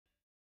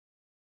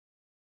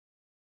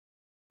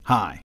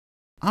Hi,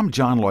 I'm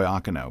John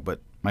Loiacono,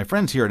 but my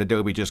friends here at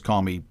Adobe just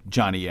call me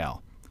Johnny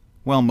L.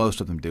 Well, most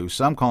of them do.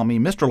 Some call me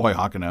Mr.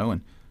 Loiacono,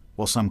 and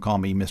some call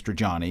me Mr.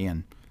 Johnny,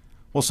 and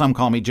some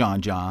call me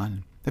John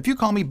John. A few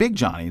call me Big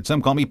Johnny, and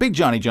some call me Big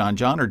Johnny John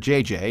John, or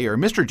JJ, or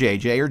Mr.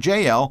 JJ, or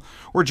JL,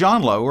 or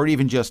John Lo, or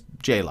even just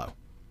JLo.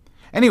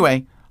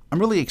 Anyway, I'm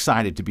really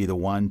excited to be the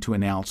one to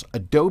announce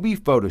Adobe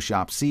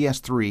Photoshop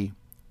CS3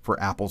 for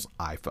Apple's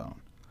iPhone.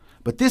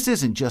 But this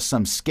isn't just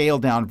some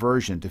scaled-down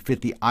version to fit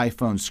the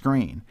iPhone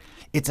screen.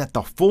 It's at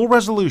the full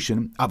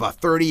resolution of a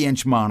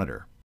 30-inch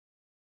monitor.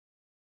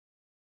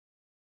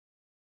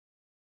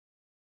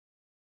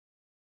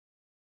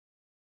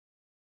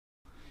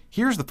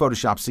 Here's the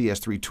Photoshop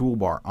CS3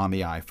 toolbar on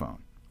the iPhone.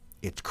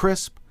 It's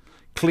crisp,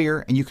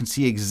 clear, and you can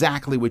see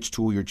exactly which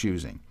tool you're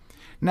choosing.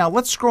 Now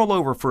let's scroll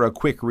over for a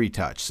quick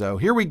retouch. So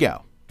here we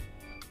go.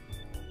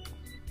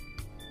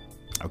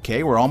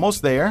 Okay, we're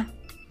almost there.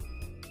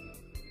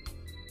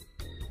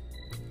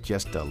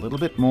 Just a little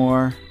bit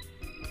more.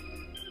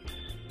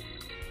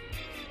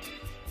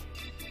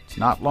 It's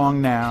not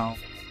long now.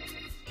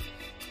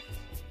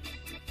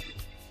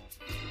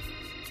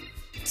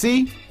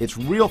 See? It's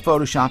real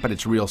Photoshop at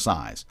its real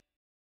size.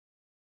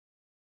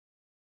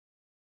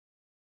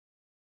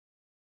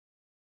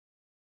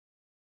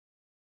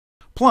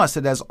 Plus,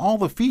 it has all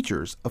the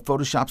features of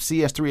Photoshop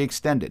CS3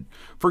 Extended.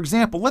 For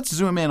example, let's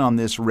zoom in on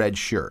this red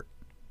shirt.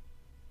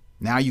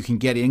 Now you can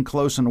get in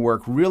close and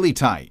work really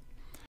tight.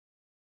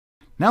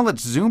 Now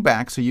let's zoom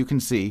back so you can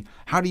see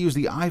how to use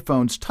the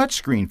iPhone's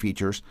touchscreen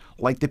features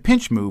like the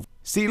pinch move.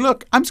 See,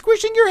 look, I'm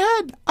squishing your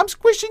head. I'm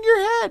squishing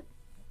your head.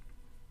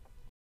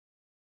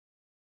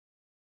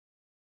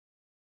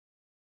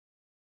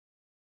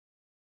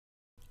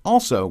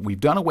 Also, we've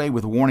done away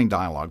with warning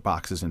dialog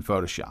boxes in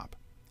Photoshop.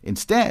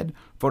 Instead,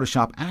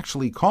 Photoshop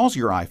actually calls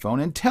your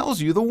iPhone and tells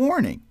you the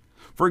warning.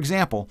 For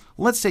example,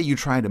 let's say you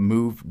try to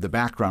move the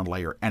background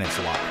layer and it's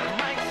locked.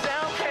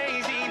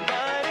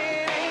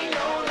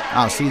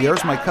 Ah, see,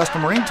 there's my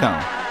custom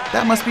ringtone.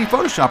 That must be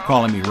Photoshop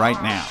calling me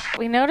right now.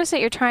 We notice that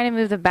you're trying to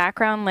move the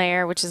background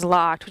layer, which is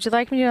locked. Would you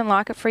like me to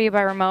unlock it for you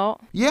by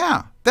remote?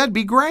 Yeah, that'd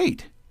be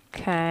great.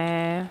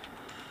 Okay.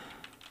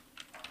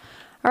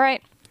 All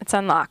right, it's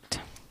unlocked.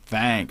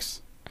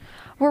 Thanks.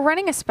 We're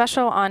running a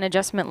special on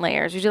adjustment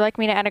layers. Would you like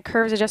me to add a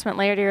curves adjustment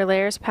layer to your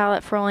layers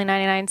palette for only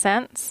 99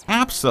 cents?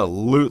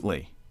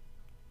 Absolutely.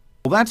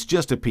 Well, that's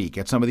just a peek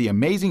at some of the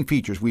amazing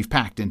features we've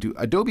packed into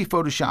Adobe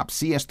Photoshop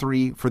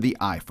CS3 for the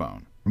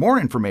iPhone. For more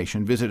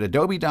information, visit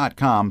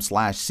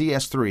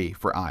adobe.com/CS3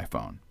 for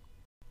iPhone.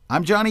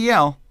 I'm Johnny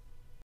L.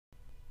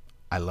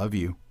 I love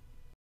you.